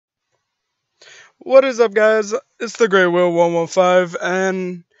What is up, guys? It's the Great Will 115,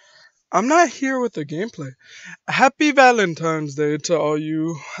 and I'm not here with the gameplay. Happy Valentine's Day to all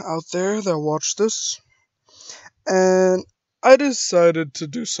you out there that watch this. And I decided to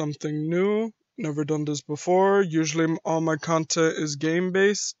do something new. Never done this before. Usually, all my content is game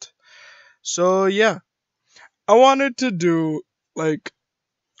based. So, yeah, I wanted to do like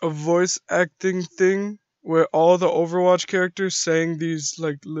a voice acting thing where all the Overwatch characters sang these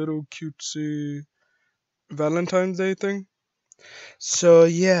like little cutesy Valentine's Day thing. So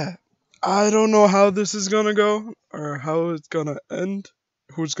yeah, I don't know how this is gonna go or how it's gonna end,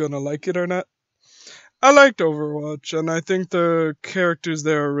 who's gonna like it or not. I liked Overwatch and I think the characters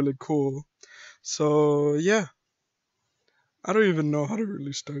there are really cool. So yeah, I don't even know how to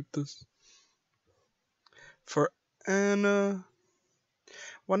really start this. For Anna,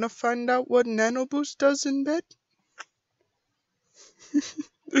 wanna find out what Nano Boost does in bed?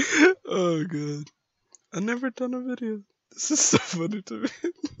 Oh god, I never done a video. This is so funny to me.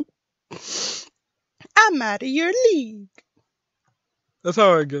 I'm out of your league. That's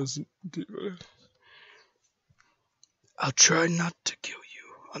how I guess. I'll try not to kill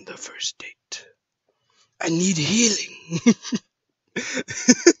you on the first date. I need healing.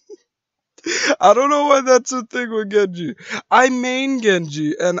 I don't know why that's a thing with Genji. I main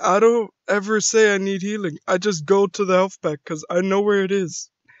Genji, and I don't ever say I need healing. I just go to the health pack because I know where it is.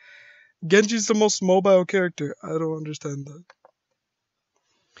 Genji's the most mobile character. I don't understand that.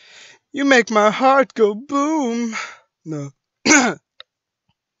 You make my heart go boom. No.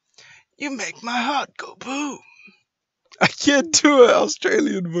 You make my heart go boom. I can't do an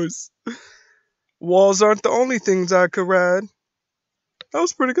Australian voice. Walls aren't the only things I could ride. That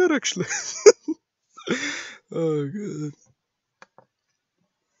was pretty good, actually. Oh, god.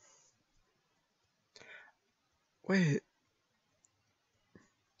 Wait.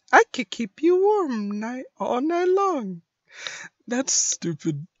 I could keep you warm all night long. That's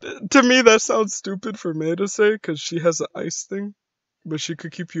stupid. To me, that sounds stupid for May to say because she has an ice thing, but she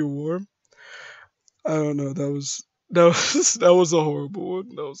could keep you warm. I don't know. That was a horrible one.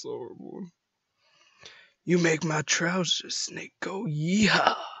 That was a horrible one. You make my trousers snake go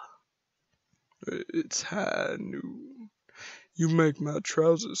yeehaw. It's high noon. You make my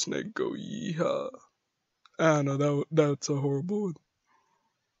trousers snake go yeehaw. I don't know. That's a horrible one.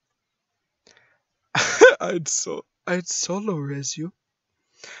 I'd solo res you.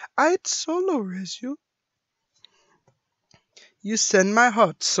 I'd solo res you. You send my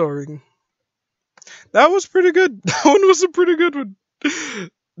heart soaring. That was pretty good. That one was a pretty good one.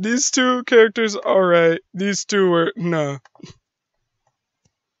 These two characters, alright. These two were, nah.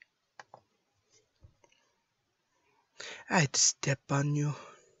 I'd step on you.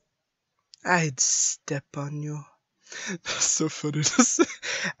 I'd step on you. That's so funny to say.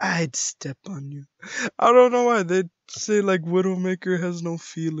 I'd step on you. I don't know why. They say like Widowmaker has no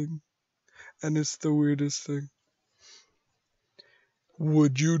feeling. And it's the weirdest thing.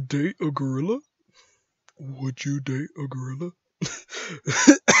 Would you date a gorilla? Would you date a gorilla?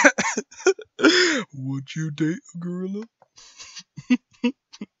 Would you date a gorilla?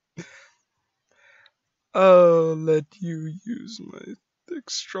 I'll let you use my thick,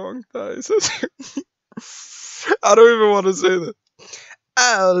 strong thighs. I don't even want to say that.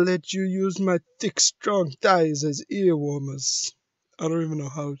 I'll let you use my thick, strong thighs as ear warmers. I don't even know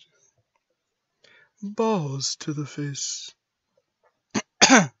how. Balls to the face.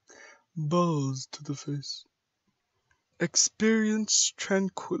 Balls to the face. Experience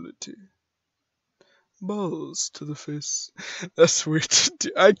tranquility. Balls to the face. That's weird to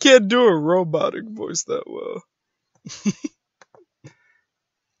do. I can't do a robotic voice that well.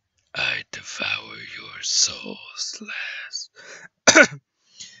 I devour your souls last.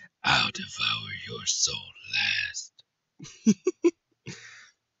 I'll devour your soul last.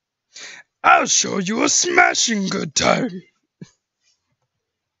 I'll show you a smashing good time.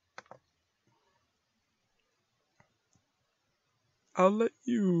 I'll let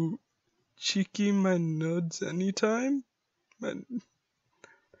you cheeky my nuds anytime. Man.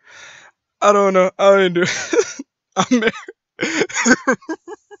 I don't know. I ain't do it. I'm married.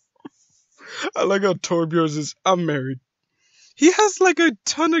 I like how Torbjorn's is. I'm married. He has like a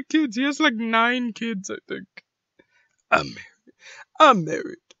ton of kids. He has like 9 kids, I think. I'm married. I'm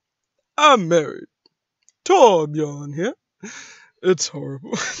married. I'm married. Torbjorn here. It's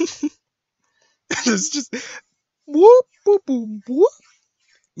horrible. It's just whoop, whoop, whoop, whoop.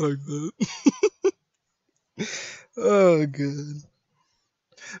 Like that. Oh, god.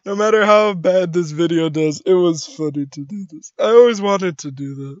 No matter how bad this video does, it was funny to do this. I always wanted to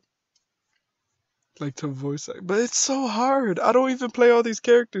do that. like to voice act, but it's so hard. I don't even play all these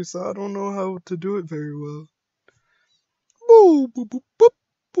characters, so I don't know how to do it very well. Boo, boop, boop, boop,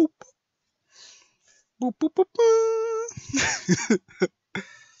 boop, boop, boop, boop, boop.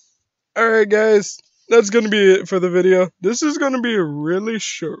 All right, guys, that's gonna be it for the video. This is gonna be a really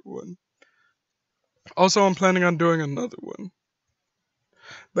short one. Also, I'm planning on doing another one.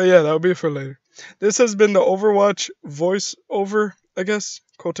 But yeah, that'll be for later. This has been the Overwatch voiceover, I guess,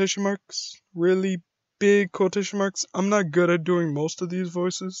 quotation marks. Really big quotation marks. I'm not good at doing most of these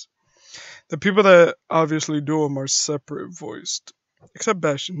voices. The people that obviously do them are separate voiced. Except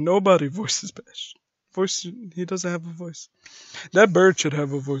Bastion. Nobody voices Bastion. He doesn't have a voice. That bird should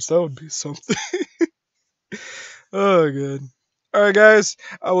have a voice. That would be something. Oh, good. Alright, guys.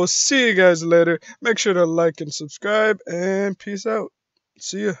 I will see you guys later. Make sure to like and subscribe, and peace out.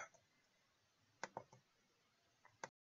 See ya.